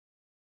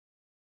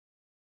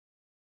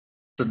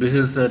So this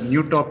is a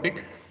new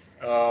topic,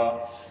 uh,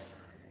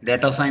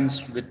 data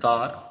science with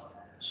R.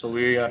 So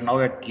we are now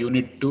at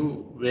unit 2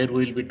 where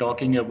we will be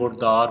talking about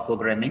the R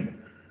programming.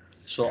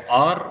 So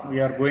R, we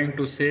are going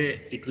to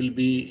say it will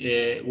be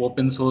a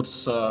open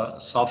source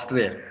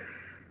software,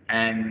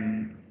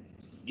 and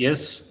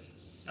yes,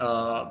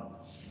 uh,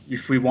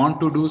 if we want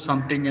to do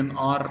something in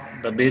R,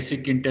 the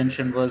basic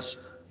intention was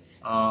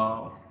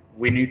uh,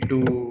 we need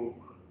to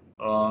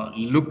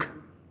look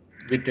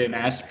with an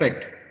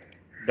aspect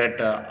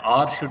that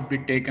R should be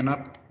taken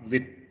up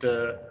with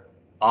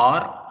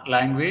R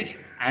language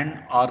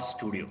and R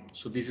studio.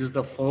 So this is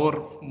the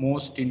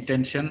foremost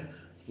intention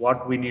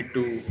what we need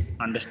to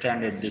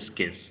understand in this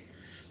case.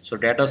 So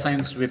data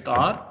science with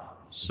R.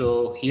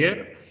 So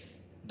here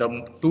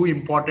the two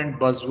important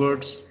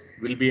buzzwords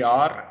will be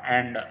R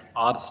and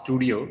R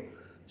studio.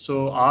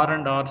 So R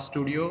and R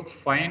studio,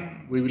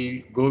 fine, we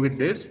will go with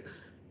this.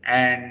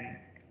 And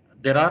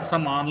there are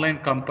some online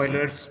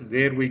compilers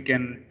where we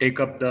can take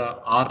up the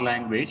R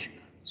language.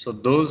 So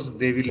those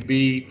they will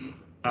be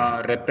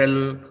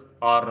REPL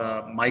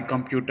or My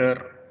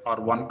Computer or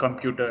One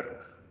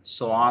Computer.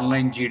 So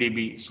online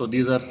GDB. So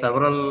these are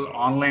several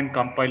online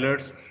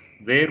compilers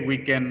where we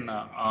can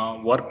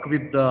work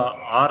with the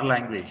R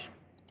language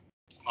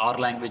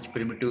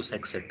primitives,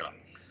 etc.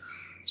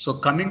 So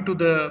coming to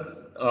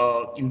the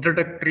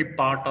introductory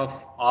part of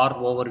R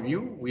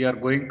overview, we are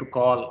going to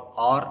call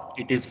R,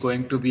 it is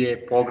going to be a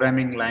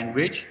programming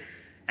language,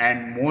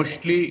 and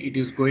mostly it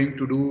is going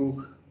to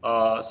do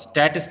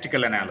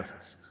statistical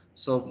analysis.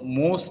 So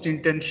most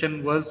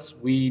intention was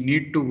we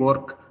need to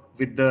work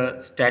with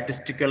the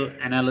statistical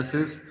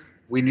analysis,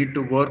 we need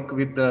to work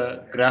with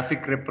the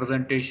graphic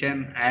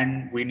representation,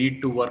 and we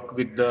need to work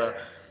with the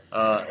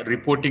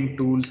reporting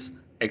tools,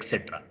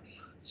 etc.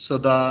 So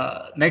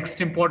the next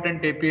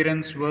important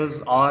appearance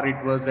was, or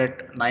it was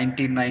at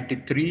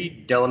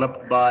 1993,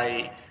 developed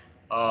by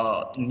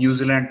New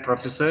Zealand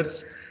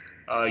professors,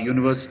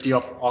 University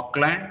of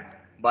Auckland,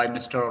 by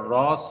Mr.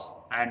 Ross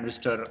and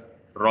Mr.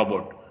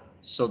 Robert.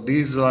 So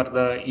these are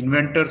the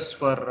inventors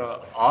for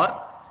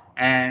R,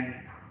 and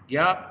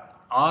yeah,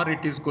 R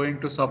it is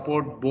going to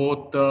support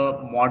both the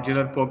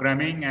modular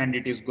programming and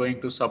it is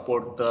going to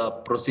support the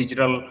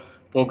procedural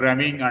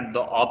programming and the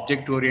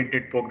object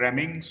oriented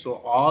programming. So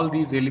all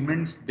these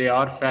elements they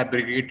are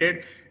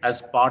fabricated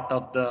as part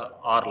of the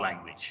R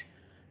language.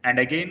 And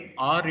again,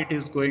 R it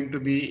is going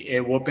to be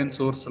a open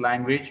source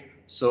language.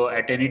 So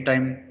at any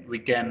time we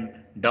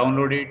can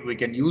download it, we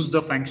can use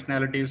the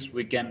functionalities,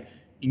 we can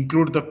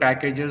include the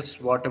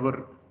packages,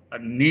 whatever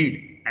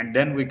need, and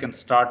then we can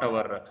start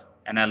our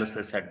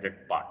analysis at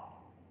that part.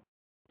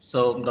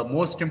 So the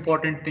most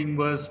important thing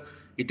was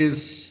it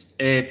is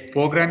a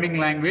programming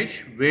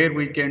language where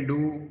we can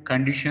do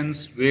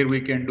conditions, where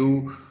we can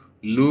do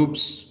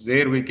loops,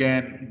 where we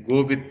can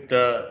go with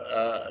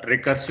the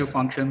recursive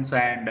functions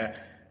and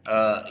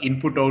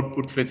input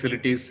output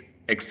facilities,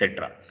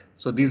 etc.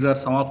 So these are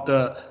some of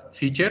the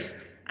features,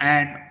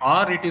 and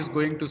R it is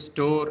going to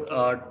store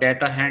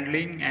data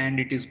handling and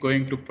it is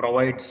going to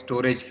provide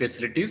storage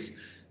facilities.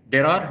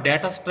 There are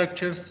data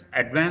structures,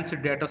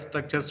 advanced data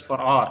structures for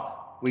R.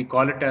 We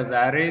call it as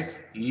arrays,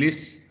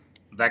 lists,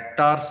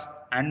 vectors,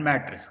 and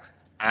matrices.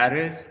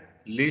 Arrays,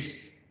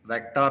 lists,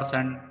 vectors,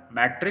 and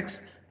matrix,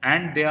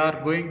 and they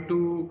are going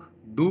to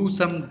do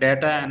some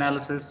data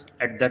analysis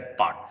at that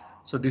part.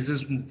 So this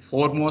is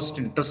foremost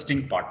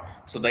interesting part.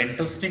 So the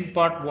interesting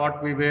part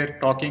what we were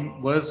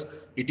talking was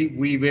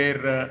we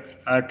were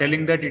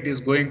telling that it is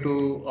going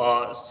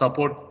to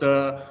support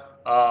the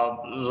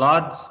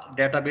large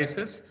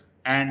databases,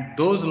 and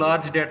those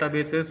large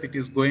databases it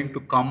is going to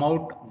come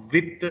out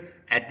with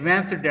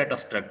advanced data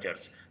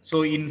structures.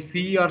 So in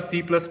C or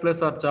C++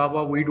 or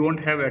Java we don't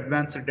have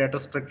advanced data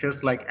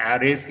structures like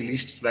arrays,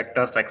 lists,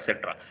 vectors,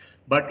 etc.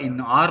 But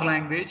in our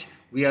language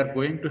we are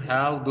going to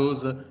have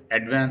those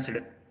advanced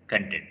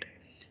content.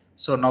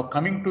 So now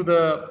coming to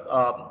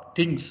the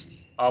things,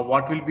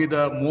 what will be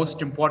the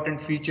most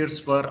important features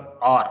for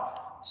R?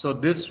 So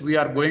this we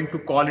are going to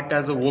call it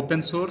as a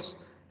open source,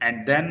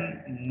 and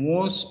then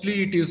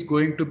mostly it is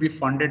going to be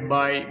funded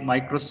by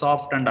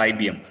Microsoft and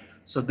IBM.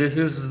 So this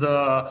is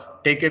the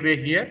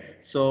takeaway here.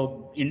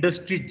 So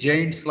industry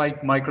giants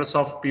like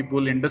Microsoft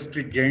people,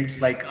 industry giants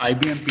like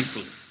IBM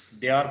people,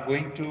 they are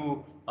going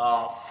to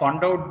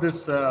fund out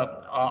this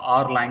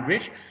R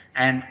language,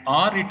 and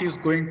R it is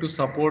going to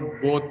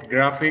support both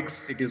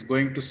graphics, it is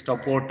going to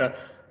support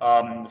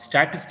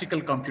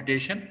statistical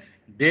computation,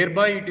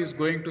 thereby it is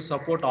going to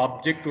support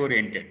object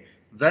oriented.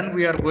 When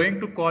we are going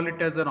to call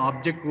it as an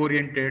object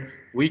oriented,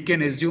 we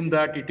can assume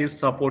that it is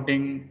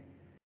supporting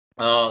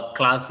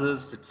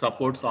classes, it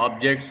supports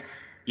objects,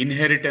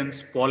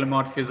 inheritance,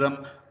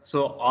 polymorphism.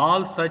 So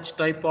all such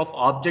type of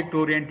object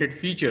oriented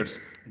features,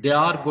 they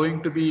are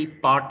going to be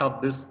part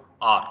of this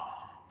R.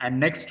 And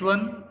next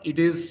one, it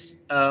is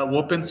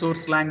open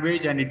source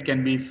language and it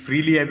can be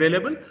freely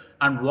available.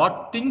 And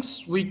what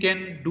things we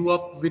can do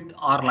up with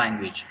R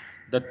language?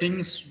 The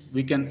things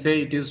we can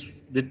say it is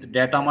with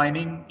data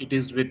mining, it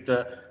is with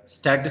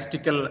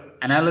statistical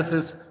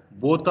analysis.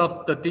 Both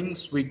of the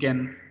things we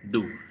can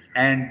do.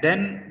 And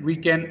then we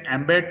can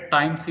embed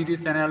time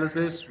series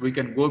analysis. We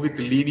can go with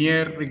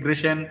linear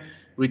regression.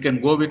 We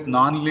can go with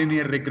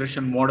non-linear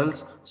regression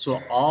models. So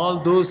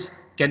all those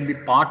can be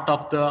part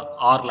of the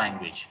R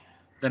language.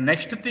 The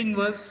next thing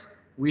was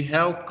we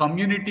have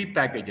community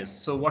packages.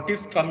 So what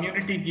is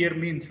community here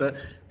means,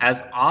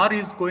 as R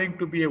is going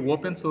to be a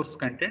open source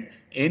content,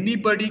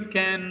 anybody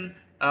can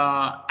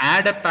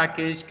add a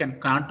package, can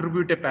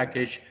contribute a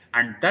package,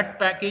 and that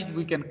package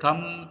we can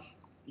come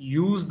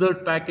use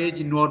that package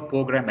in our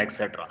program,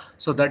 etc.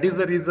 So that is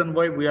the reason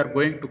why we are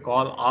going to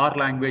call R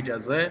language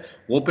as a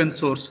open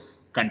source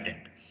content.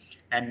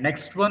 And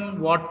next one,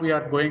 what we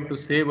are going to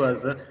say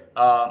was,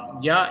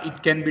 yeah,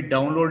 it can be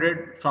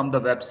downloaded from the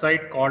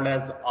website called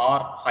as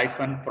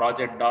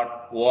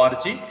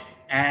r-project.org,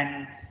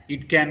 and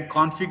it can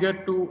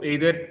configure to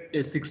either a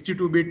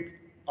 62-bit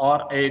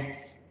or a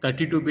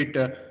 32-bit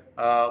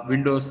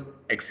Windows,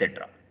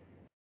 etc.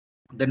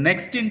 The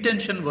next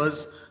intention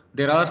was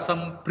there are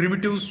some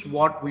primitives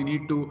what we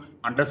need to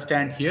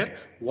understand here.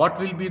 What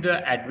will be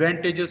the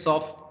advantages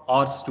of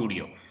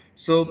RStudio?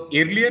 So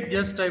earlier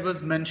just I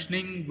was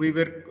mentioning we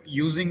were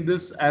using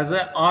this as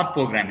a R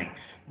programming,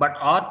 but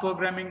R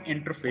programming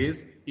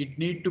interface, it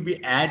need to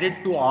be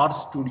added to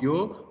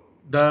RStudio.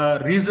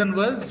 The reason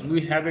was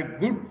we have a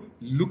good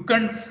look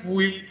and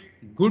feel,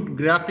 good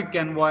graphic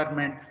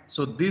environment.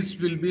 So this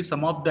will be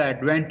some of the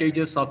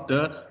advantages of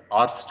the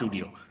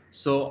RStudio.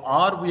 So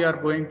R, we are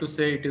going to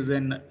say it is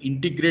an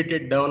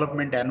integrated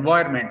development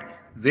environment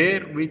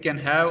where we can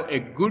have a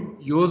good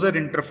user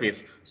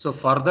interface. So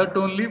for that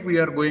only we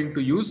are going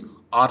to use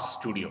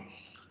RStudio.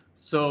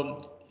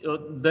 So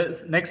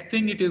the next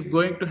thing, it is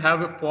going to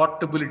have a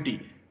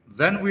portability.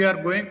 When we are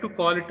going to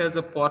call it as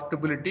a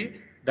portability,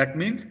 that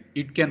means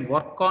it can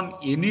work on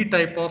any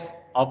type of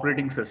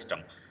operating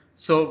system.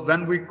 So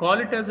when we call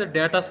it as a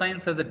data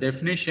science as a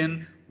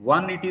definition,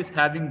 one, it is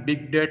having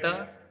big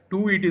data,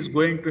 two, it is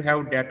going to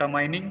have data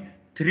mining,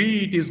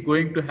 three, it is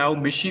going to have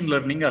machine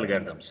learning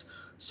algorithms.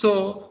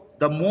 So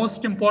the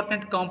most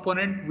important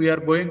component, we are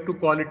going to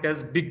call it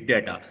as big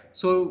data.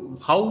 So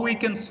how we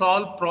can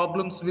solve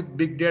problems with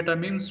big data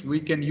means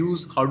we can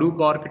use Hadoop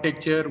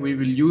architecture, we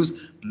will use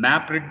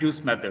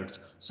MapReduce methods.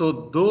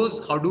 So those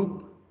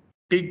Hadoop,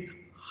 Tig,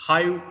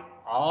 Hive,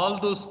 all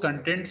those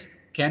contents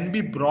can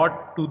be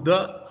brought to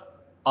the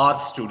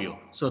RStudio.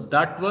 So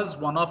that was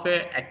one of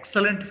a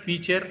excellent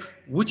feature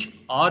which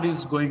R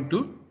is going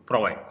to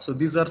provide. So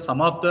these are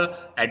some of the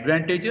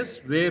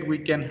advantages where we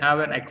can have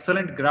an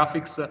excellent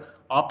graphics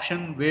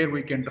option where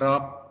we can draw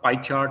pie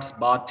charts,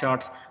 bar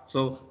charts.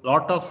 So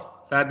lot of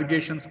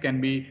fabrications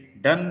can be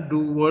done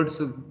towards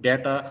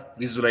data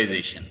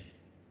visualization.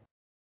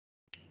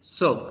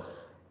 So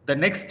the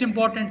next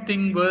important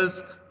thing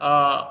was,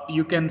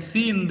 you can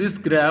see in this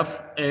graph,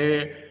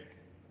 a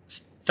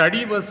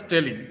study was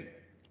telling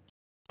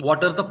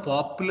what are the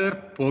popular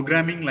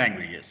programming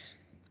languages.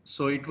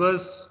 So it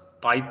was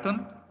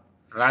Python,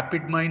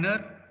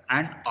 RapidMiner,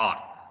 and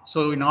R.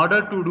 So in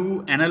order to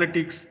do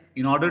analytics,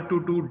 in order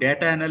to do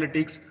data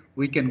analytics,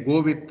 we can go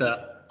with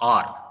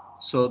R.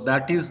 So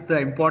that is the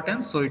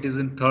importance. So it is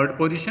in third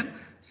position.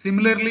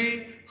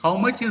 Similarly, how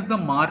much is the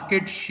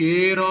market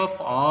share of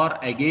R?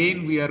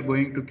 Again, we are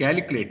going to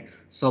calculate.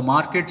 So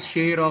market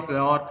share of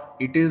R,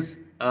 it is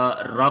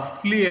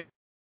roughly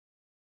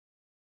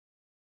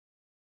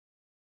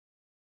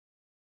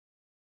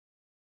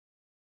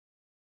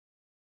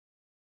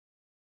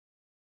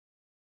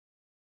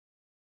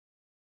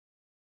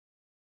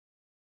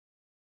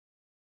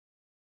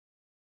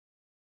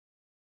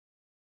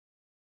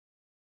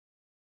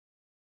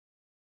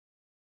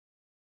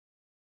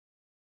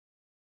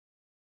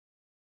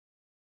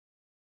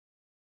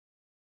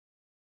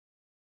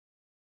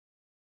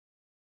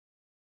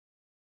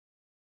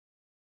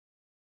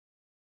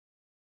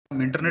some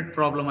internet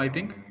problem, I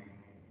think.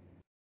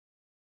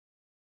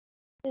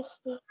 Yes,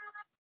 sir.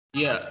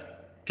 Yeah.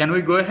 Can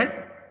we go ahead?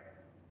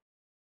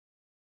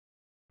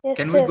 Yes,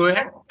 Can we sir. go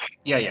ahead?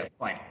 Yeah,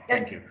 fine.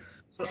 Thank Yes. you.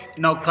 So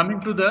now coming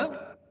to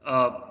the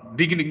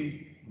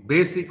beginning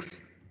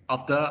basics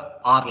of the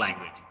R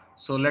language.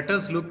 So let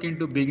us look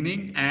into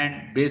beginning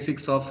and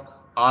basics of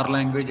R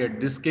language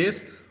at this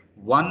case.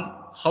 One,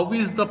 how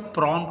is the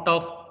prompt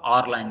of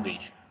R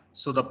language?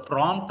 So the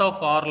prompt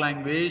of R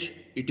language,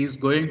 it is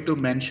going to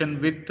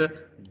mention with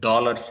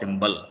dollar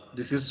symbol.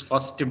 This is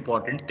first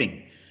important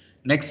thing.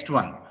 Next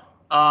one,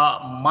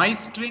 my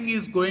string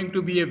is going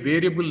to be a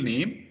variable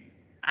name,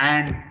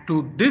 and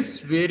to this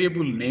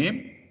variable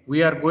name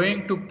we are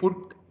going to put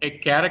a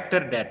character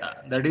data.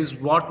 That is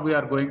what we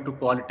are going to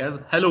call it as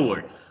hello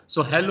world.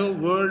 So hello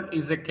world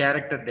is a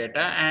character data,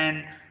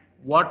 and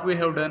what we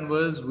have done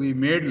was we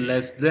made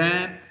less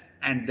than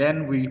and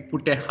then we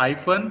put a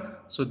hyphen.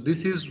 So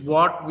this is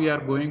what we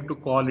are going to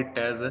call it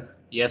as a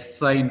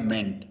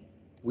assignment.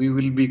 We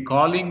will be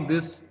calling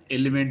this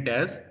element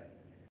as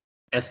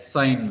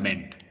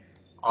assignment,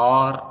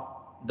 or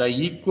the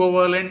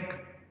equivalent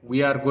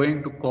we are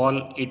going to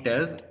call it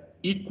as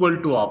equal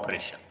to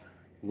operation.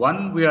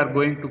 One, we are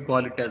going to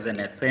call it as an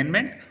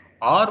assignment,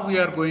 or we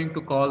are going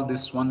to call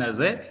this one as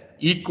a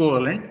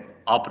equivalent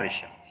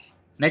operation.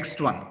 Next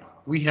one,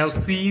 we have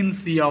C in,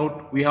 C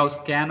out, we have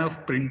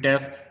scanf,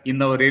 printf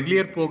in our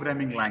earlier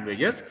programming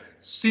languages.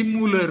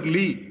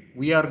 Similarly,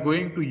 we are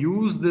going to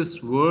use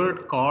this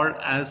word called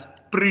as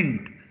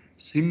print.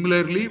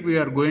 Similarly, we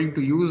are going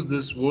to use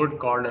this word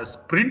called as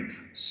print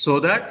so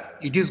that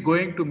it is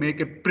going to make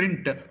a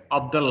print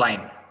of the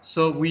line.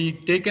 So we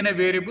taken a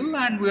variable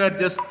and we are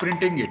just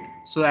printing it.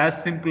 So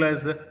as simple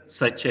as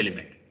such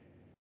element.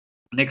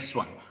 Next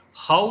one,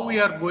 how we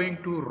are going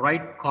to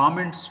write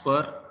comments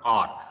for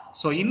R.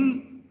 So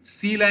in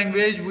C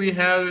language we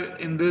have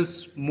in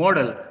this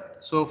model.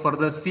 So for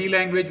the C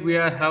language we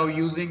are have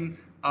using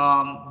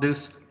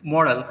this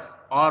model,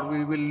 or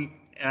we will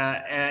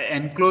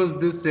enclose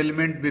this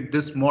element with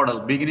this model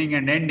beginning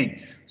and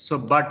ending. So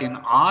but in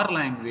R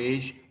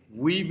language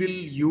we will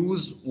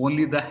use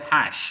only the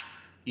hash.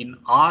 In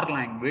R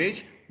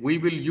language we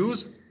will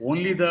use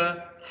only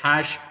the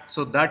hash,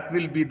 so that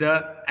will be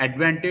the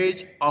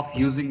advantage of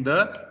using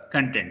the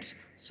contents.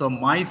 So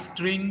my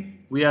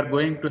string, we are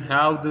going to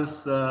have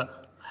this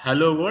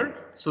hello world.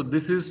 So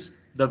this is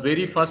the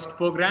very first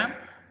program.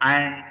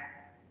 And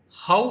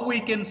how we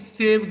can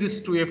save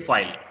this to a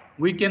file?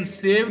 We can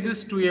save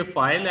this to a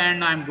file,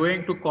 and I'm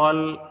going to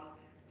call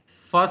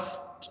first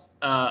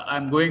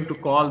I'm going to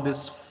call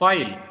this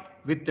file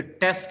with the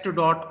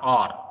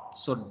test.r.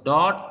 So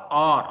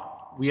 .r,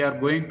 we are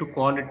going to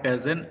call it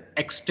as an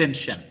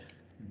extension.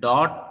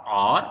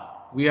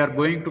 .r, we are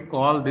going to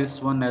call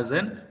this one as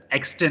an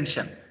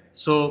extension.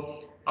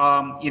 So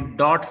in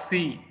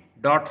 .c,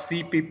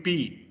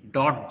 .cpp,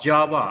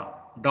 .java,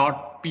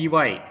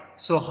 .py.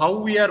 So how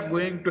we are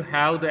going to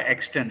have the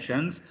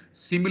extensions?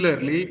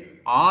 Similarly,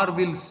 R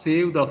will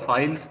save the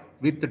files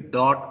with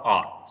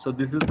 .r. So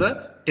this is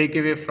the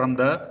takeaway from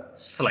the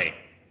slide.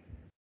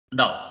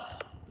 Now,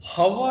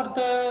 how are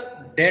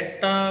the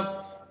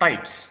data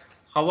types?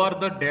 How are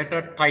the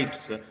data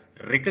types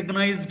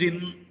recognized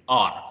in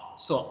R?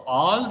 So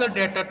all the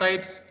data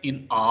types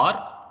in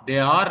R, they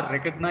are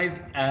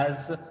recognized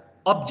as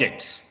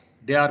objects.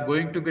 They are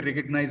going to be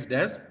recognized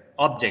as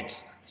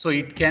objects. So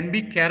it can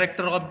be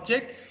character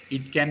object,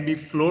 it can be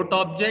float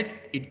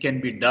object, it can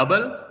be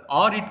double,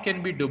 or it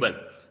can be double.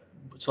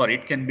 Sorry,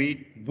 it can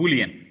be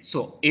Boolean.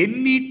 So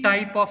any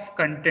type of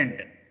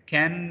content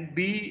can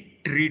be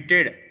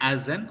treated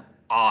as an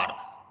R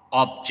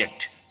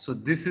object. So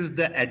this is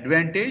the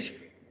advantage,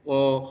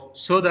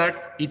 so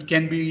that it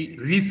can be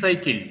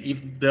recycled.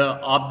 If the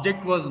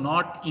object was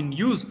not in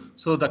use,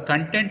 so the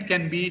content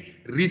can be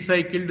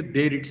recycled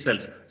there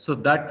itself. So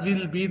that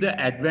will be the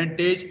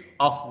advantage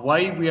of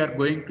why we are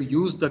going to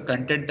use the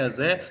content as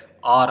a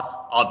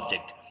R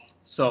object.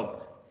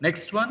 So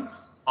next one,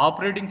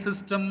 operating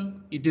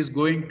system, it is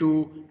going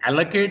to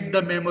allocate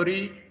the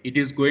memory, it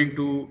is going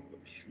to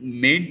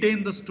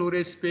maintain the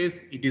storage space,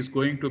 it is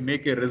going to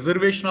make a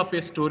reservation of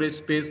a storage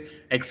space,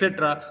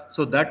 etc.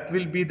 So that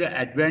will be the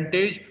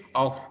advantage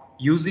of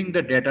using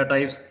the data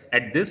types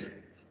at this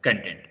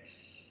content.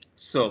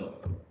 So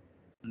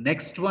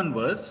next one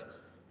was,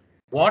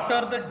 what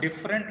are the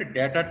different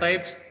data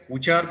types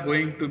which are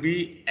going to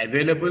be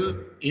available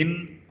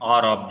in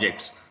our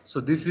objects? So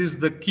this is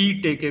the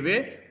key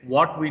takeaway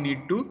what we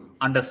need to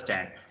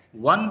understand.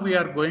 One, we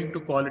are going to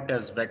call it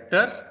as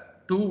vectors.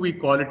 Two, we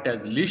call it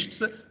as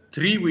lists.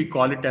 Three, we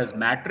call it as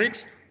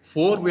matrix.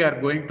 Four, we are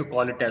going to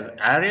call it as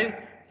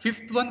array.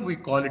 Fifth one, we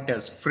call it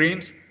as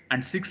frames.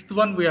 And sixth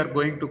one, we are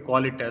going to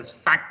call it as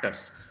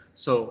factors.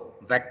 So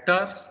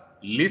vectors,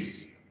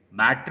 lists,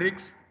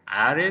 matrix,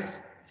 arrays,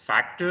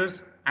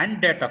 factors,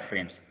 and data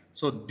frames.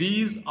 So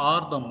these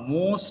are the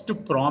most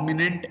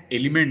prominent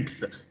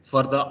elements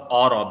for the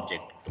R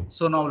object.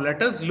 So now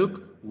let us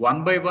look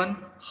one by one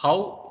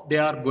how they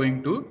are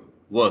going to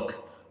work.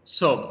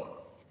 So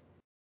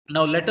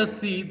now let us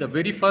see the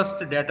very first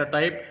data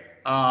type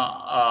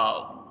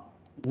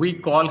we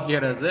call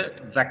here as a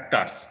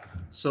vectors.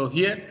 So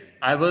here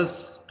I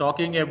was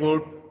talking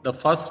about the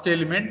first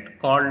element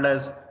called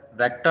as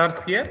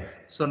vectors here.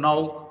 So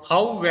now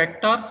how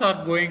vectors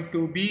are going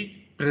to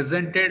be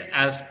presented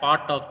as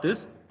part of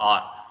this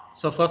R.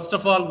 So first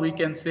of all we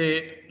can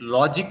say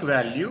logic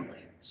value.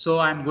 So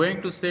I'm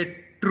going to say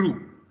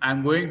true.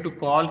 I'm going to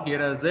call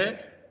here as a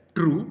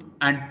true,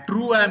 and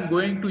true I'm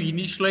going to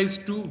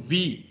initialize to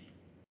V.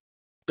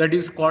 That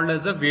is called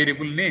as a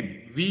variable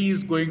name. V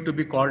is going to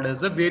be called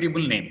as a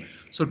variable name.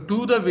 So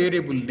to the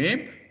variable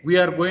name, we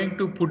are going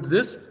to put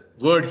this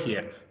word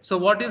here. So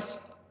what is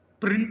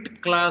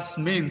print class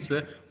means?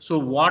 So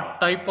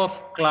what type of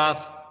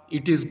class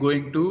it is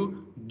going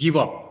to give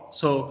up?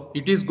 So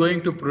it is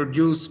going to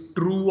produce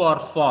true or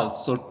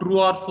false. So true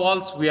or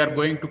false, we are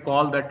going to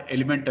call that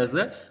element as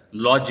a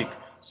logic.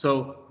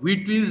 So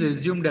it is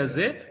assumed as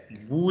a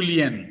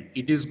Boolean.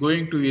 It is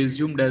going to be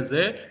assumed as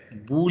a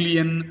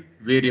Boolean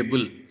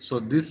variable. So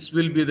this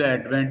will be the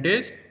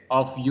advantage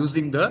of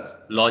using the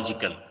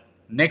logical.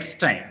 Next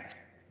time,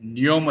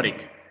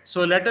 numeric.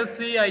 So let us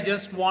see, I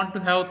just want to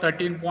have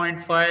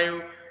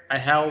 13.5 I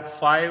have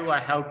 5, I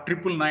have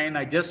 999,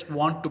 I just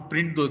want to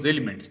print those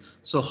elements.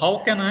 So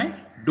how can I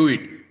do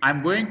it?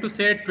 I'm going to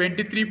say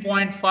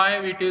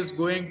 23.5, it is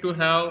going to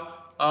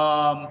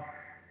have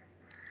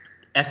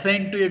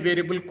assigned to a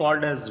variable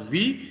called as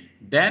v.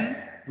 Then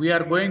we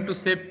are going to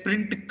say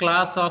print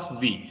class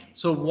of v.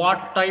 So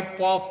what type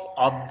of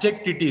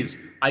object it is,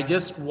 I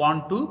just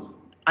want to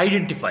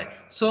identify.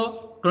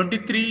 So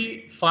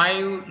 23,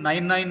 5,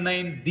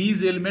 999,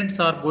 these elements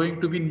are going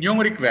to be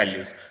numeric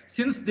values.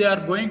 Since they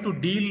are going to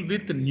deal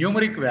with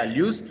numeric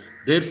values,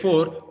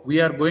 therefore we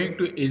are going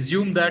to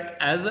assume that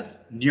as a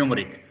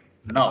numeric.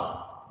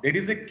 Now there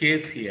is a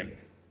case here.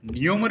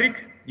 Numeric,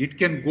 it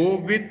can go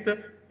with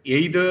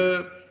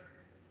either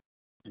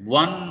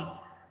one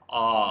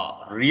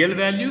real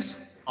values,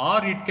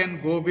 or it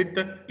can go with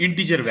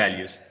integer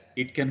values.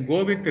 It can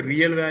go with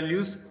real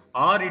values,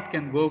 or it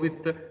can go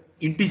with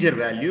integer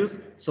values.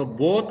 So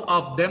both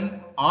of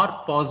them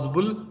are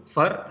possible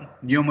for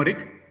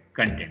numeric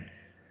content.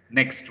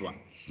 Next one.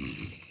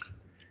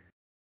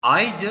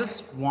 I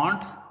just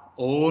want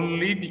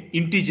only the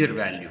integer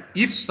value.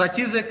 If such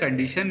is a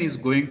condition is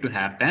going to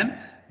happen,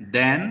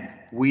 then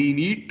we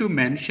need to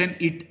mention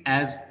it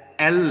as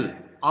L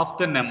of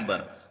the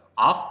number.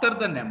 After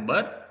the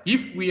number,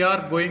 if we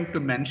are going to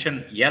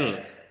mention L,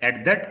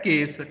 at that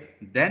case,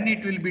 then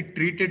it will be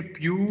treated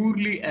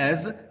purely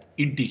as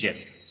integer.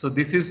 So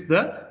this is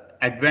the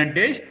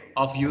advantage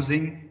of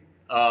using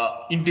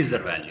integer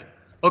value.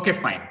 Okay,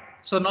 fine.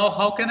 So now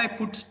how can I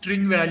put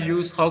string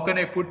values? How can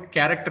I put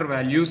character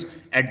values?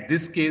 At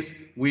this case,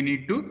 we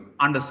need to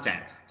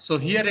understand. So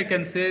here I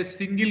can say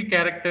single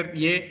character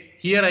A.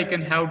 Here I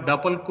can have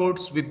double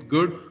quotes with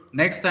good.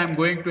 Next I'm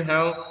going to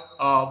have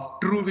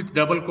true with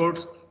double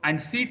quotes. And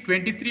see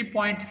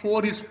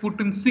 23.4 is put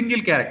in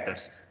single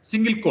characters,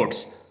 single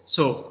quotes.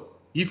 So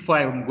if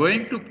I am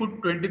going to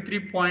put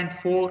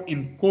 23.4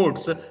 in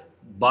quotes,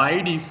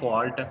 by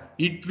default,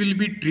 it will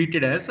be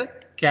treated as a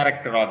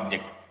character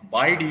object.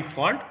 By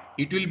default,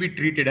 it will be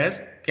treated as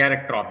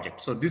character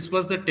object. So this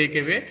was the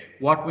takeaway,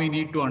 what we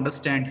need to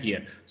understand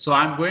here. So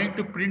I'm going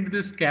to print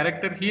this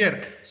character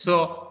here.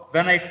 So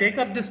when I take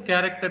up this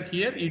character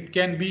here, it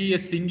can be a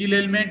single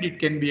element, it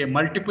can be a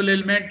multiple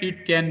element,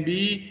 it can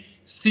be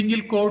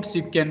single quotes,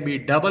 it can be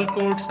double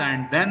quotes,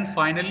 and then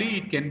finally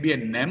it can be a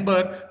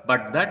number,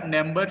 but that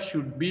number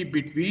should be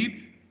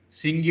between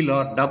single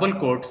or double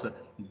quotes.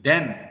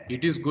 Then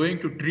it is going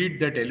to treat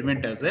that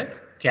element as a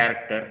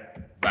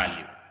character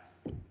value.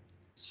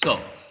 So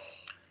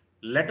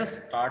let us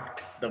start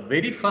the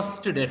very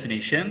first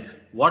definition.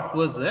 What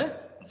was a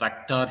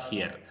vector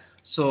here?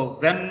 So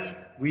when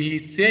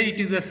we say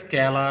it is a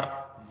scalar,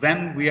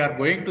 when we are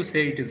going to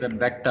say it is a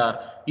vector,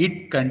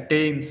 it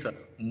contains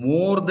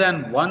more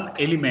than one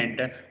element,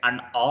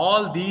 and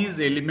all these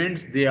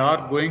elements, they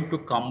are going to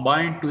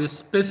combine to a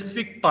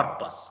specific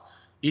purpose.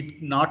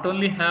 It not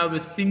only have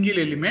a single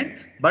element,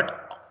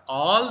 but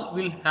all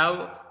will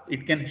have,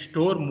 it can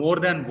store more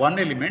than one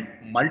element,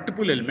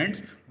 multiple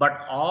elements,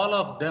 but all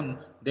of them,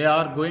 they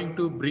are going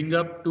to bring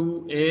up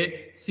to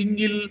a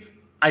single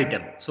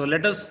item. So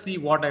let us see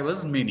what I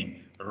was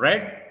meaning.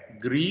 Red,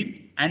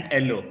 green and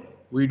yellow.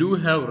 We do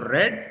have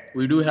red,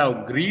 we do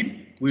have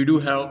green, we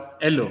do have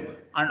yellow,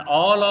 and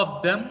all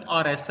of them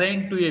are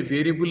assigned to a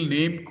variable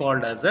name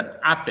called as an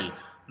apple.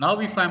 Now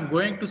if I am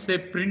going to say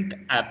print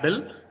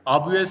apple,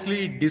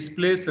 obviously it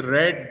displays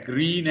red,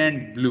 green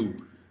and blue.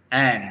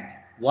 And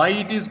why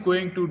it is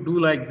going to do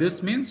like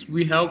this means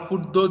we have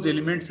put those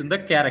elements in the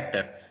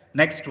character.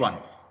 Next one.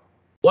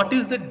 What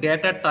is the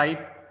data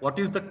type? What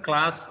is the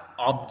class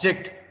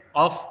object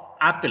of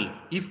apple?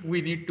 If we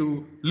need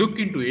to look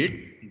into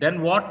it,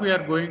 then what we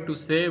are going to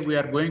say, we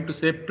are going to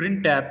say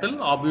print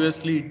apple.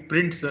 Obviously it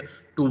prints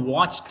to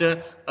watch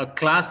the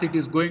class it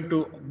is going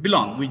to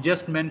belong. We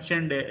just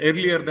mentioned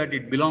earlier that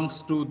it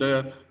belongs to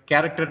the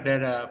character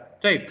data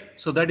type.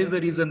 So that is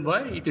the reason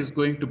why it is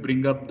going to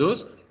bring up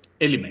those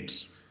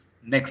elements.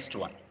 Next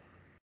one.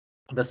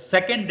 The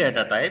second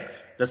data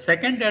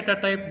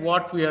type,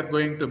 what we are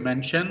going to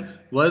mention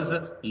was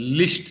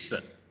lists.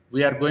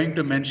 We are going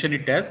to mention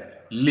it as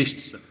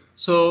lists.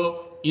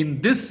 So in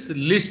this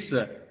lists,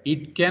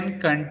 it can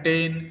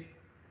contain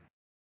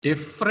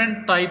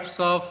different types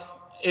of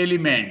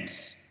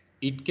elements.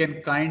 It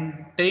can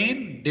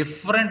contain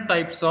different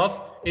types of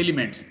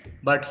elements.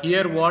 But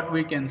here what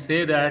we can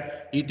say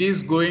that it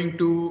is going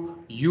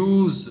to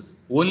use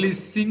only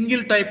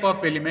single type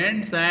of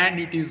elements, and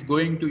it is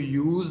going to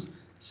use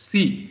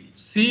C.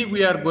 C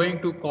we are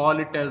going to call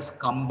it as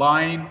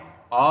combine,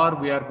 or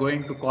we are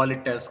going to call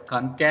it as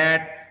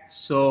concat.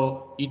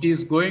 So it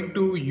is going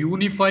to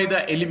unify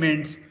the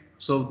elements.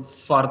 So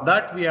for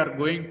that we are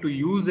going to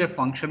use a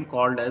function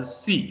called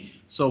as C.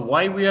 So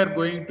why we are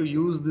going to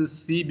use this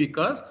C?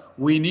 Because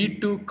we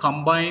need to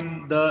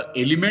combine the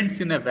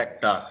elements in a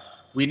vector.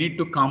 We need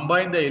to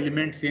combine the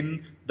elements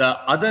in the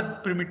other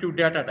primitive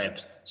data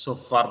types. So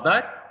for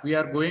that we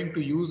are going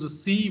to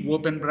use C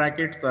open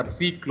brackets or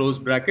C close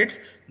brackets.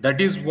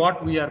 That is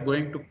what we are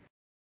going to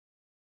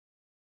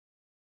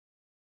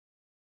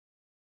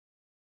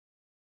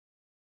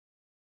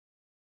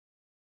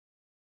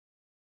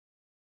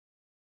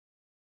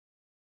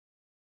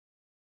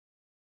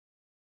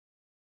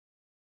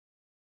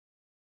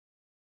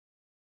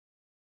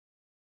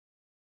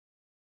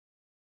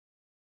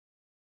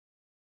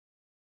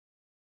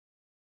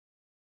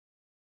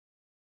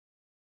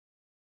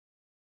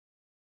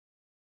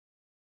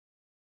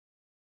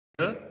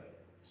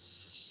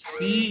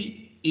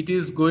C, it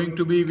is going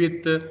to be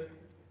with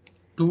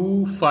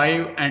 2,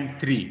 5 and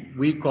 3.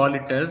 We call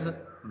it as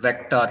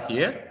vector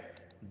here.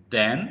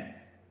 Then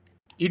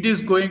it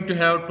is going to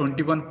have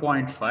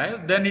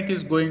 21.5. Then it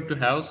is going to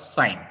have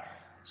sign.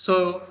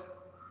 So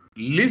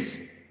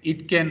list,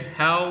 it can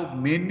have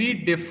many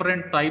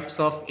different types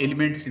of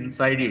elements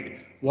inside it.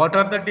 What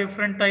are the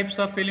different types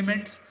of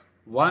elements?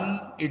 One,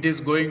 it is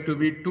going to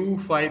be 2,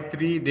 5,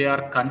 3. They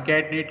are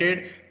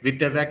concatenated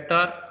with a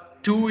vector.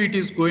 2, it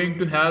is going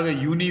to have a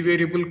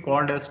univariable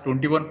called as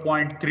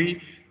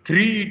 21.3.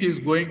 3, it is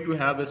going to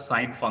have a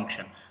sign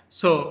function.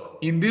 So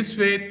in this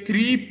way,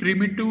 3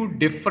 primitive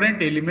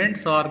different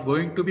elements are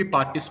going to be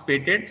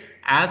participated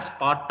as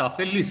part of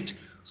a list.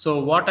 So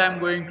what I am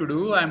going to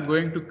do, I am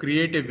going to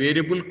create a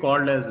variable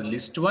called as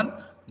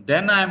list1.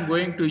 Then I am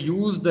going to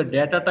use the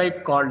data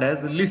type called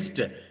as list.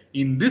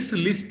 In this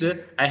list,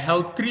 I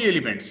have 3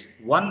 elements,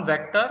 1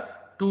 vector,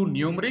 2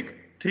 numeric,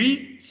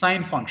 3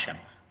 sign function.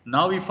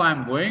 Now if I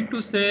am going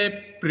to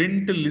say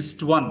print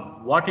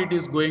list1, what it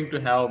is going to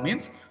have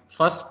means,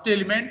 first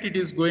element it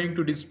is going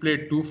to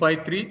display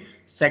 253,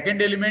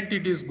 second element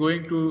it is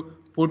going to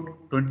put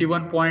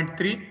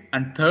 21.3,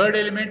 and third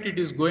element it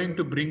is going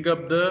to bring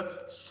up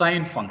the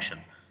sign function.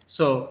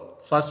 So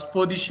first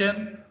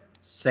position,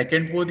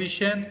 second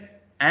position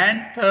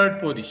and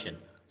third position.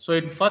 So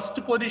in first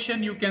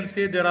position you can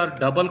say there are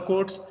double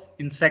quotes.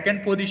 In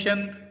second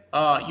position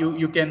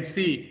you can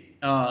see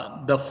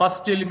the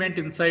first element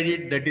inside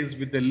it, that is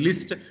with the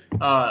list,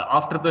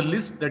 after the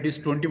list, that is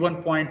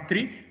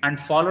 21.3 and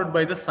followed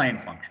by the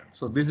sign function.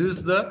 So this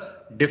is the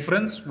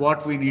difference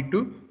what we need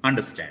to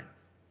understand.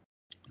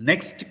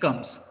 Next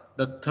comes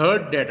the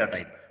third data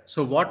type.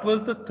 So what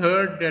was the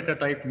third data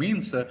type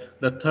means?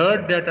 The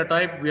third data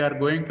type we are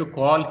going to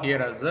call here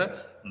as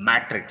a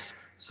matrix.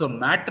 So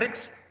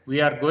matrix, we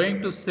are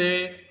going to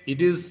say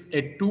it is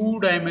a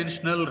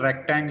two-dimensional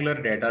rectangular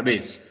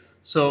database.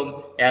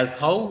 So as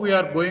how we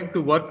are going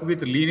to work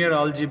with linear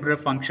algebra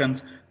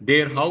functions,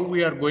 there how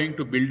we are going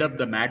to build up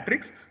the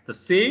matrix, the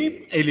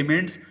same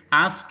elements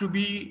has to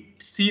be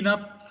seen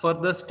up for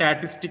the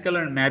statistical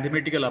and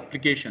mathematical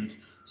applications.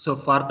 So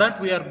for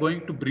that we are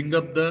going to bring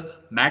up the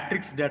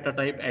matrix data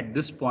type at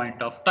this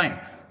point of time.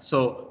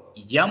 So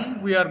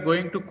M we are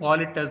going to call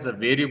it as a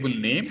variable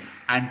name,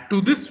 and to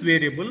this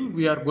variable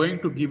we are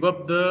going to give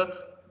up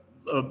the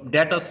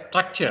data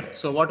structure.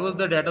 So what was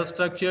the data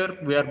structure?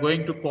 We are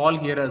going to call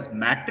here as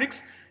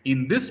matrix.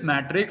 In this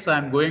matrix I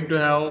am going to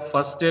have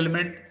first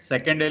element,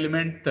 second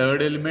element,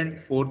 third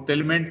element, fourth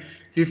element,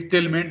 fifth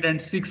element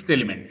and sixth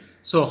element.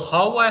 So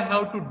how I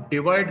have to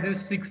divide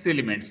these 6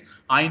 elements?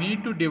 I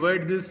need to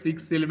divide these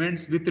 6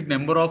 elements with the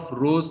number of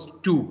rows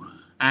 2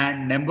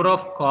 and number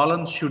of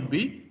columns should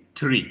be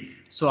 3.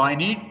 So I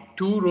need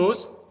 2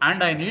 rows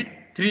and I need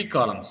 3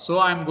 columns. So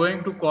I am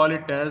going to call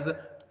it as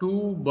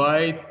 2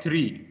 by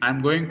 3. I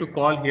am going to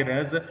call here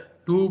as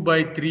 2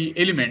 by 3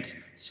 elements.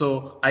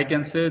 So I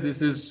can say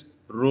this is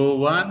row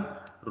 1,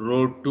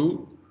 row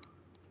 2.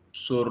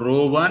 So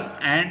row 1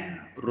 and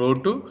row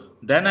 2.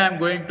 Then I am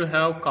going to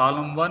have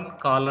column 1,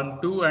 column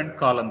 2 and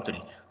column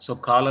 3. So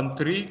column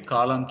 3,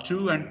 column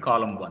 2 and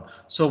column 1.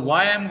 So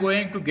why I am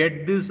going to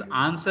get this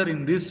answer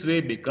in this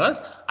way?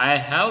 Because I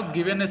have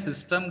given a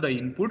system the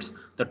inputs.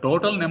 The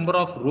total number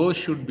of rows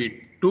should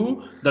be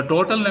 2. The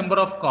total number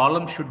of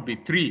columns should be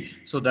 3.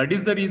 So that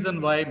is the reason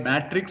why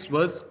matrix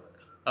was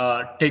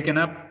taken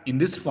up in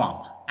this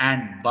form.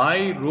 And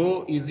by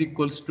row is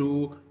equals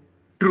to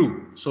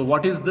true. So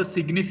what is the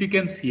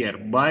significance here?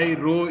 By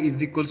row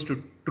is equals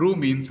to true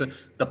means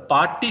the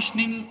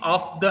partitioning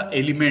of the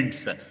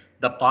elements.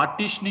 The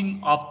partitioning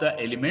of the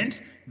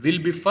elements will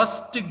be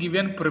first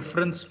given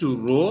preference to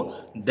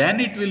row, then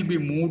it will be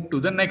moved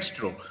to the next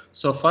row.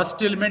 So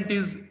first element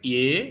is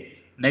A,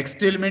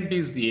 next element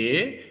is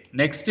A,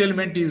 next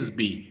element is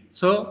B.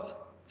 So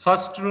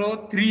first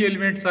row 3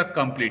 elements are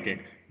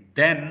completed.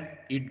 Then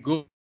it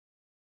goes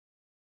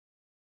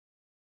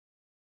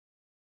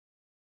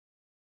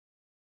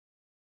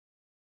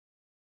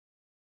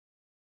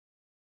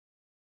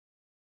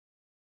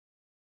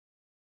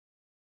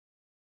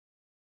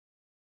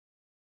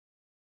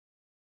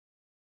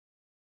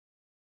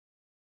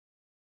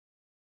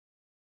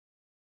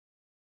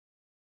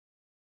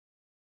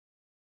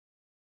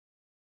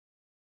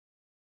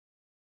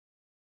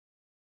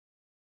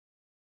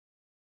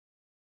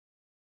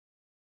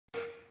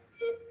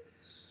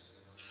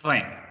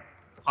fine.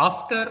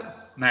 After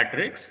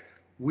matrix,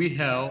 we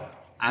have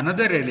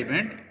another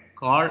element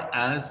called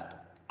as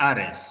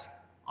arrays.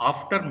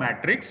 After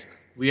matrix,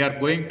 we are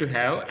going to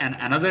have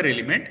another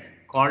element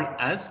called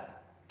as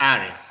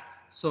arrays.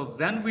 So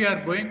when we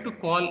are going to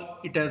call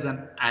it as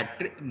an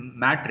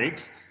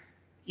matrix,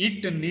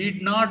 it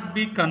need not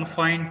be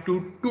confined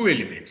to 2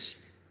 elements.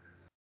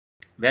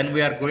 When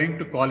we are going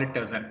to call it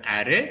as an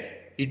array,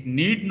 it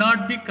need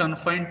not be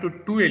confined to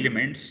 2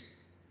 elements.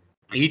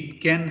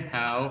 It can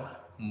have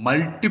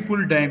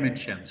multiple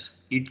dimensions.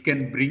 It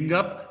can bring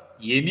up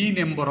any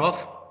number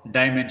of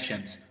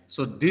dimensions.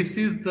 So this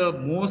is the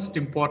most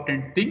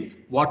important thing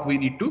what we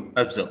need to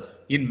observe.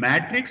 In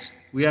matrix,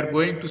 we are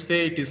going to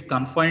say it is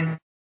confined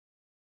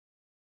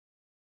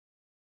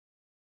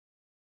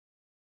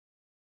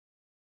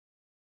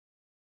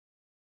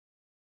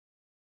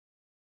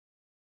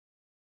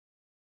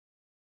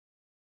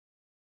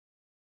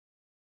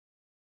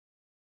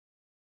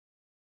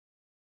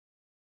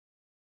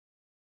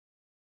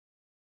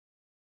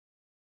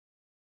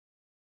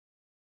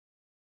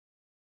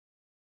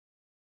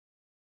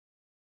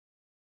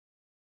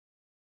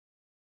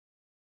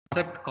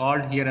concept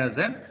called here as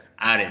an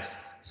arrays.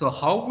 So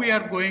how we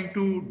are going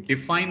to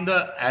define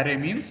the array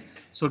means,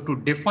 so to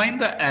define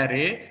the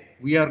array,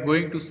 we are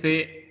going to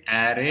say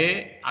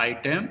array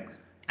item,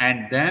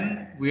 and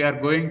then we are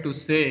going to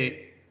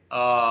say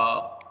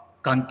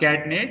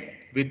concatenate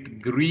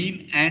with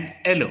green and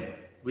yellow.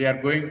 We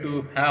are going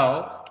to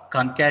have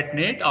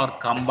concatenate or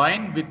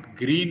combine with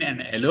green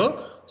and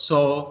yellow.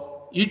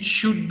 So it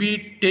should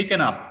be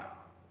taken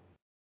up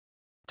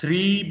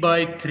 3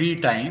 by 3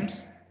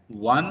 times,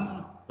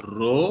 1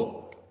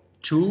 row,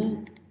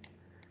 2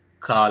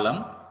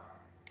 column,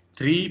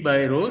 3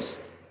 by rows.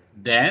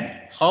 Then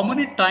how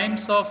many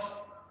times of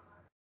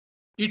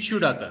it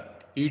should occur?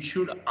 It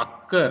should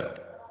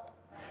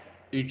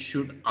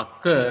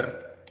occur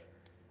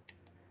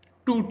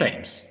 2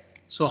 times.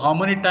 So how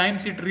many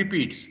times it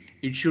repeats?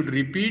 It should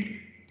repeat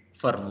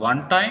for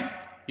 1 time.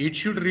 It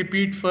should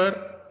repeat for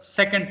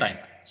second time.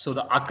 So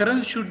the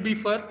occurrence should be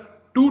for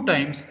 2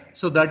 times.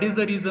 So that is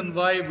the reason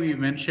why we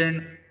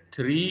mentioned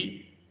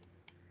 3,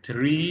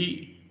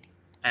 3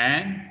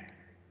 and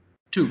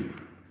 2.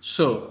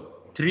 So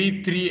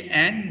 3, 3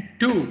 and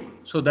 2.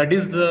 So that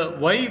is the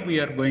why we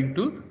are going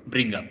to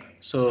bring up.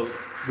 So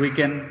we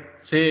can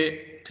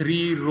say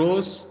 3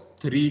 rows,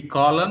 3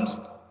 columns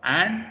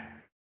and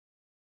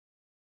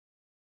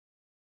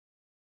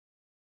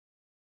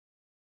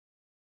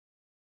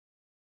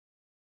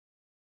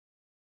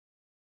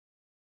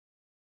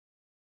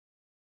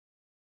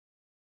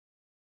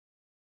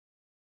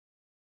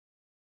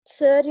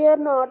Sir, you're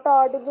not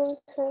audible,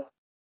 sir.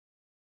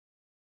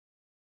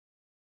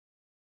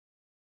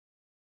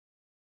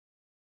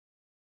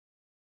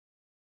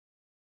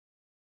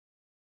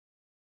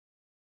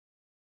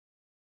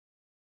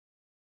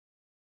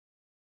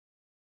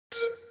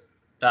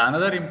 the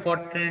another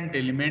important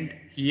element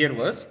here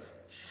was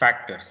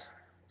factors.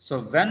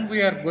 So when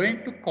we are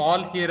going to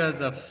call here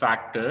as a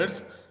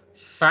factors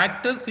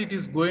it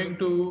is going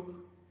to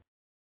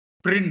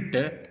print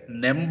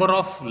number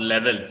of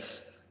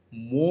levels.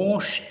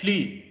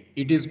 Mostly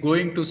it is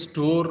going to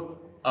store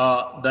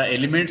the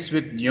elements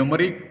with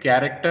numeric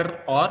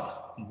character or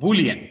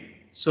boolean.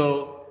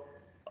 So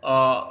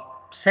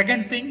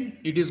second thing,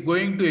 it is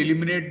going to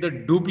eliminate the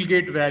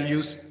duplicate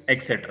values,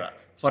 etc.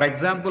 For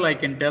example, I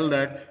can tell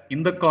that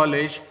in the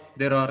college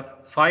there are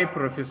 5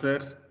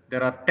 professors,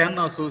 there are 10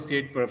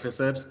 associate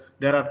professors,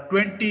 there are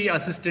 20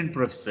 assistant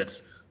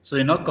professors. So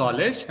in a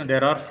college,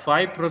 there are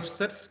 5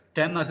 professors,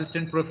 10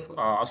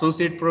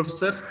 associate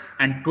professors,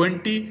 and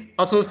 20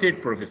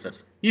 associate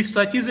professors. If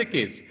such is the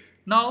case,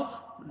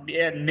 now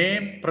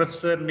name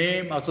professor,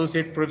 name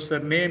associate professor,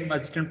 name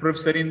assistant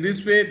professor. In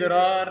this way, there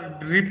are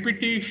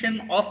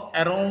repetition of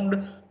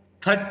around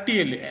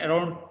 30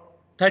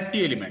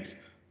 elements.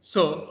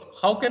 So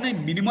how can I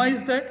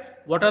minimize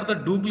that? What are the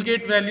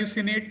duplicate values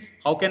in it?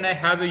 How can I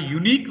have a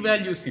unique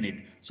values in it?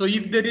 So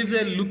if there is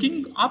a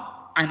looking up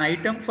an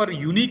item for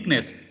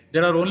uniqueness,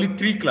 there are only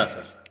 3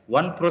 classes: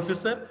 1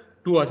 professor,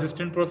 2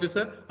 assistant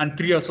professor, and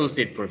 3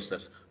 associate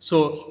professors.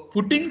 So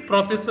putting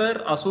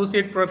professor,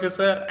 associate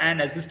professor,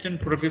 and assistant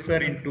professor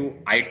into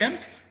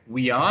items,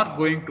 we are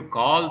going to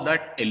call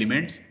that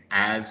elements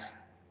as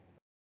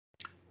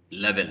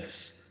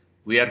levels.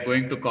 We are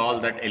going to call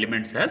that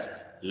elements as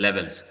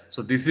levels.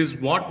 So this is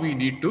what we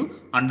need to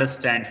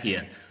understand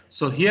here.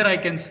 So here I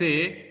can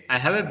say I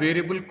have a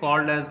variable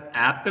called as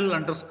apple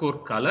underscore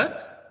color.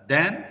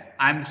 Then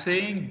I'm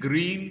saying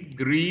green,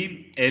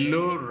 green,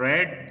 yellow,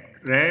 red,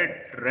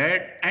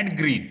 red and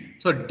green.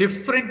 So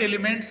different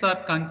elements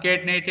are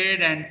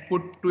concatenated and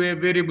put to a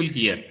variable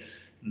here.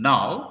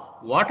 Now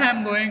what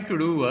I'm going to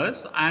do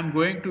is I'm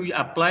going to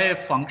apply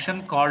a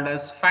function called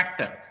as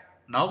factor.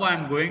 Now I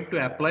am going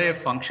to apply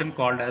a function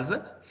called as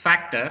a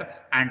factor,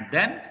 and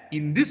then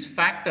in this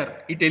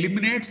factor it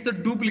eliminates the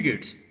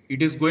duplicates.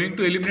 It is going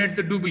to eliminate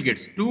the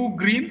duplicates. 2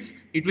 greens,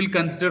 it will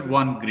consider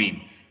 1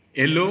 green.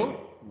 Yellow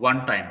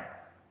 1 time.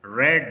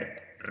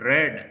 Red,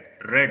 red,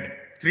 red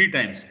 3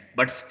 times.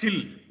 But still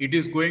it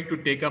is going to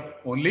take up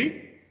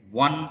only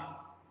 1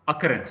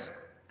 occurrence.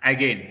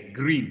 Again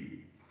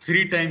green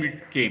 3 times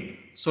it came.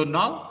 So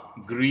now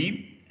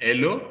green,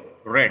 yellow,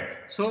 red.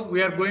 So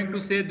we are going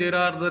to say there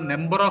are the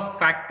number of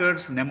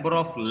factors, number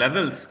of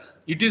levels.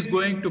 It is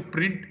going to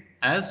print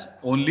as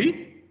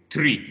only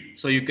 3.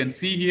 So you can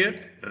see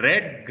here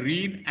red,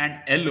 green and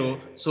yellow.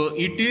 So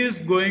it is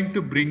going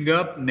to bring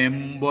up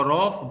number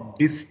of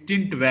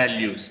distinct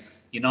values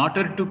in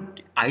order to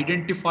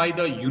identify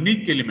the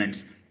unique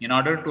elements. In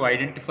order to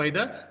identify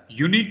the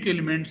unique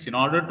elements, in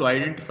order to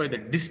identify the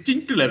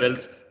distinct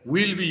levels,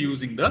 we will be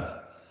using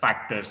the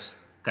factors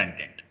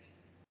content.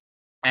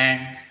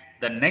 And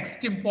the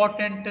next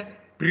important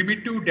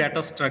primitive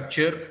data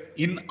structure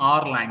in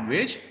our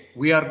language,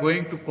 we are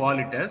going to call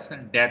it as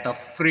data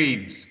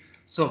frames.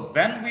 So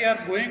when we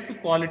are going to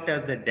call it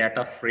as a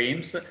data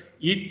frames,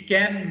 it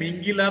can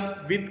mingle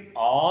up with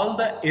all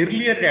the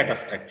earlier data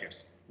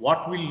structures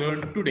what we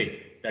learned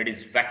today, that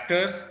is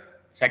vectors,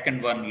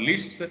 second one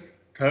lists,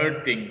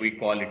 third thing we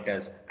call it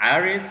as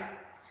arrays,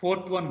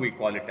 fourth one we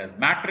call it as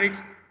matrix,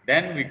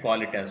 then we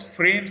call it as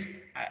frames,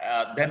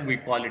 then we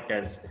call it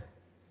as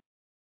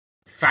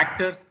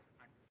factors.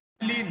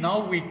 Finally,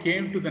 now we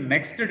came to the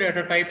next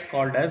data type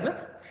called as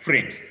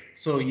frames.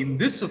 So in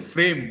this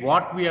frame,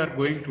 what we are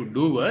going to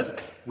do is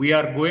we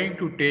are going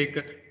to take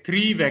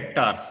three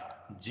vectors: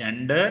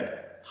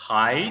 gender,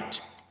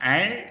 height,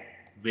 and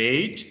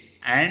weight,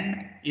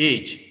 and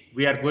age.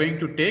 We are going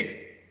to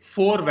take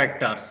four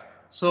vectors.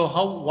 So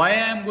why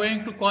I am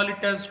going to call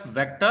it as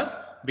vectors?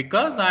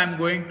 Because I am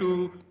going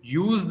to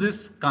use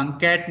this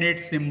concatenate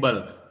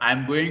symbol. I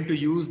am going to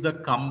use the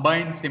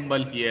combine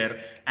symbol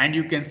here, and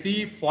you can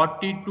see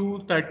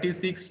 42,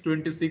 36,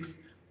 26,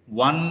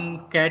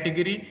 one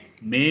category,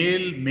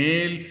 male,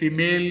 male,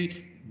 female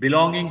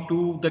belonging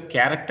to the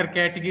character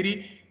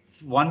category,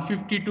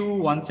 152,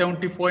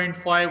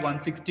 170.5,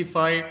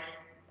 165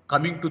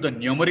 coming to the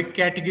numeric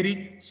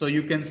category. So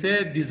you can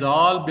say this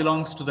all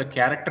belongs to the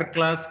character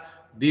class,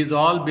 these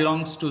all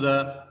belongs to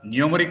the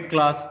numeric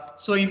class.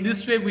 So in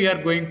this way we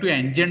are going to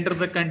engender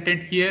the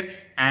content here,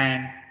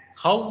 and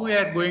how we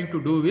are going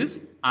to do is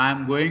I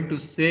am going to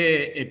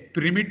say a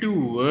primitive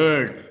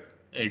word,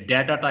 a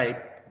data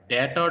type,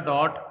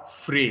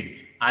 data.frame.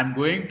 I am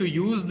going to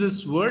use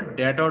this word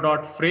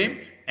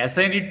data.frame,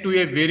 assign it to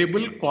a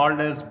variable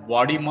called as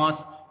body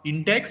mass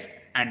index,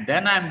 and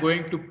then I am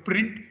going to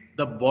print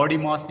the body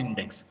mass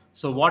index.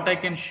 So what I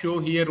can show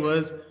here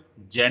was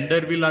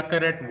gender will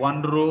occur at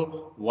one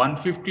row,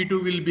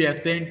 152 will be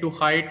assigned to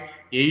height,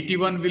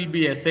 81 will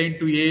be assigned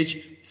to age,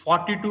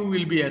 42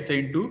 will be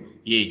assigned to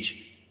age.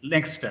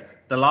 Next,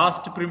 the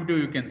last primitive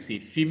you can see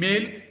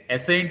female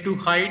assigned to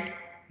height,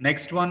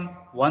 next one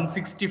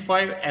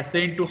 165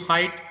 assigned to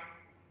height,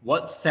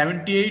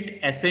 78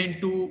 assigned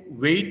to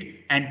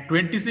weight, and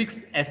 26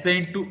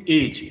 assigned to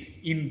age.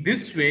 In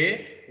this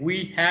way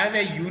we have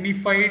a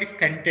unified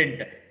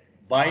content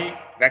by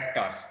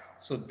vectors.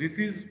 So this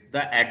is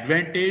the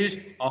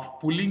advantage of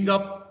pulling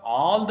up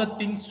all the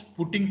things,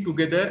 putting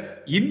together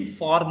in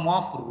form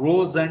of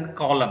rows and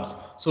columns.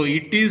 So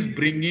it is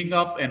bringing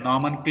up a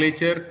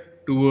nomenclature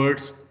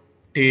towards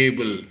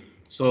table.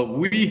 So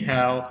we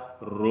have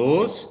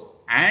rows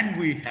and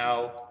we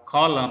have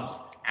columns,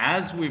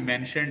 as we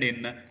mentioned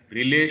in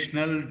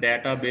relational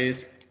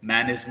database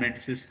management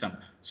system.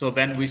 So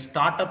when we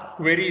start up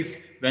queries,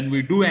 when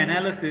we do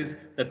analysis,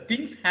 the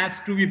things has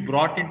to be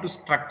brought into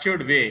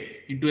structured way,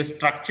 into a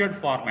structured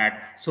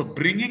format. So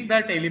bringing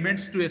that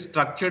elements to a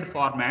structured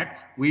format,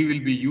 we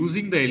will be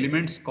using the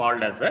elements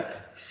called as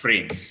a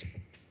frames.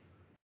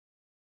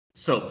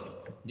 So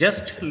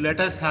just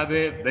let us have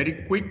a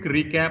very quick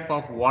recap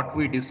of what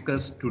we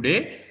discussed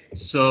today.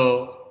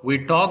 So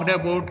we talked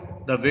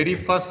about the very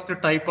first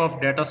type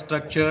of data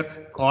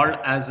structure called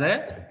as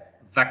a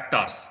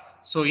vectors.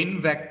 So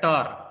in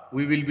vector,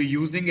 we will be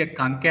using a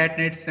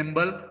concatenate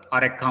symbol or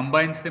a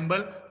combine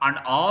symbol, and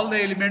all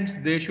the elements,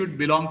 they should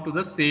belong to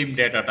the same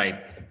data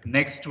type.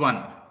 Next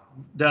one,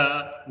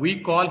 we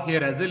call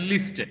here as a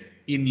list.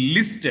 In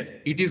list,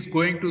 it is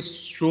going to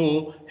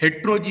show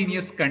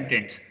heterogeneous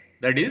contents.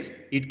 That is,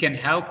 it can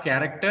have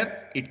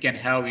character, it can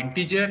have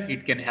integer,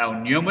 it can have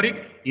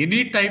numeric.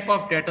 Any type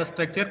of data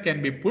structure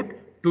can be put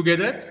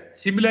together.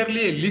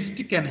 Similarly, a list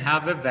can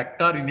have a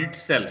vector in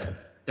itself.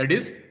 That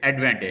is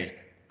advantage.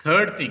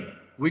 Third thing,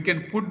 we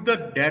can put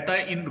the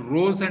data in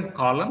rows and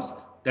columns,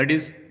 that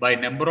is by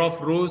number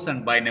of rows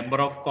and by number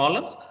of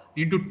columns.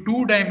 Into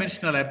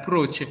two-dimensional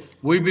approach,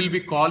 we will be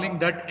calling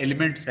that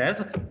elements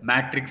as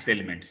matrix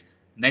elements.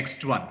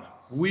 Next one,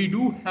 we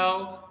do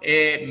have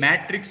a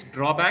matrix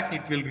drawback.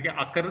 It will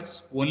occur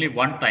only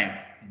one time,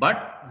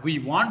 but we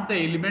want the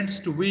elements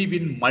to be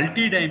in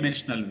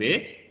multi-dimensional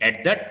way.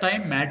 At that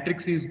time,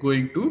 matrix is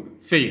going to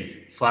fail.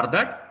 For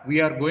that, we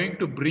are going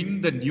to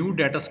bring the new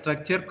data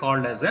structure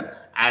called as an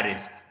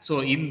arrays. So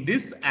in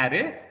this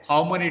array,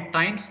 how many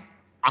times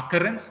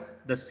occurrence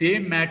the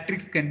same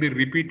matrix can be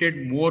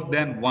repeated more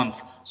than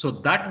once. So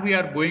that we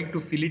are going to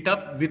fill it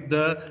up with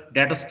the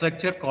data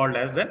structure called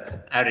as an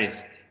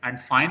arrays. And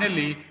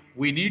finally,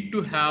 we need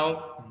to have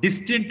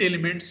distinct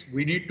elements.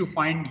 We need to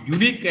find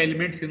unique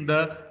elements in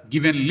the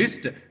given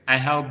list. I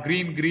have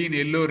green, green,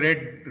 yellow,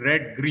 red,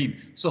 red,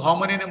 green. So how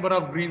many number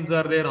of greens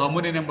are there? How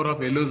many number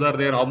of yellows are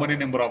there? How many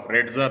number of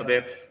reds are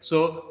there?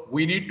 So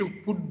we need to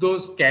put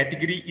those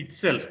category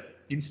itself.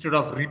 Instead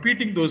of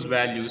repeating those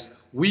values,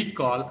 we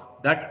call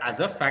that as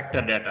a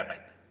factor data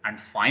type. And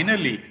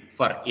finally,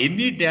 for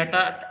any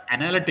data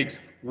analytics,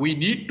 we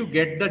need to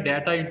get the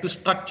data into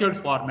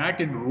structured format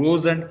in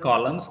rows and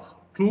columns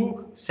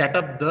to set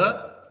up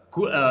the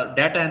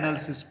data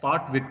analysis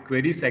part with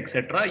queries,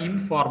 etc.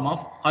 in form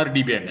of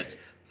RDBMS.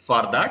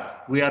 For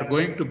that, we are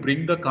going to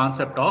bring the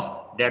concept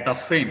of data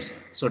frames.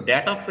 So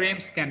data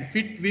frames can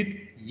fit with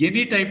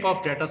any type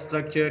of data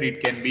structure.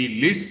 It can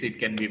be lists, it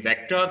can be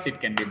vectors, it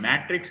can be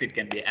matrix, it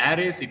can be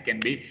arrays, it can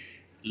be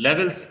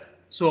levels.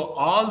 So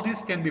all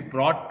these can be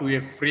brought to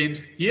a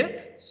frames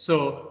here.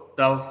 So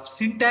the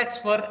syntax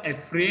for a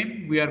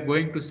frame, we are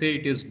going to say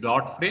it is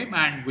dot frame,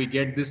 and we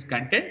get this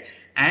content,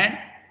 and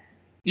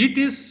it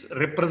is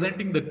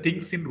representing the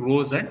things in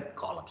rows and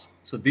columns.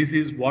 So this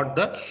is what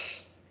the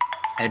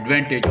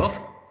advantage of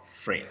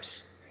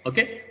frames.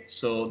 Okay,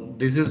 so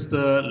this is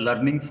the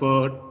learning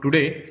for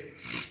today.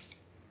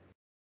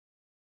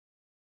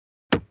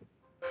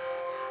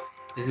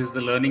 This is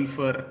the learning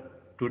for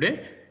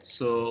today.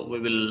 So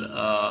we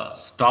will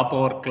stop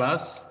our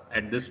class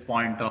at this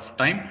point of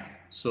time.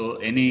 So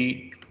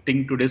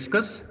anything to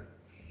discuss?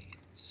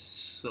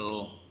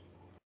 So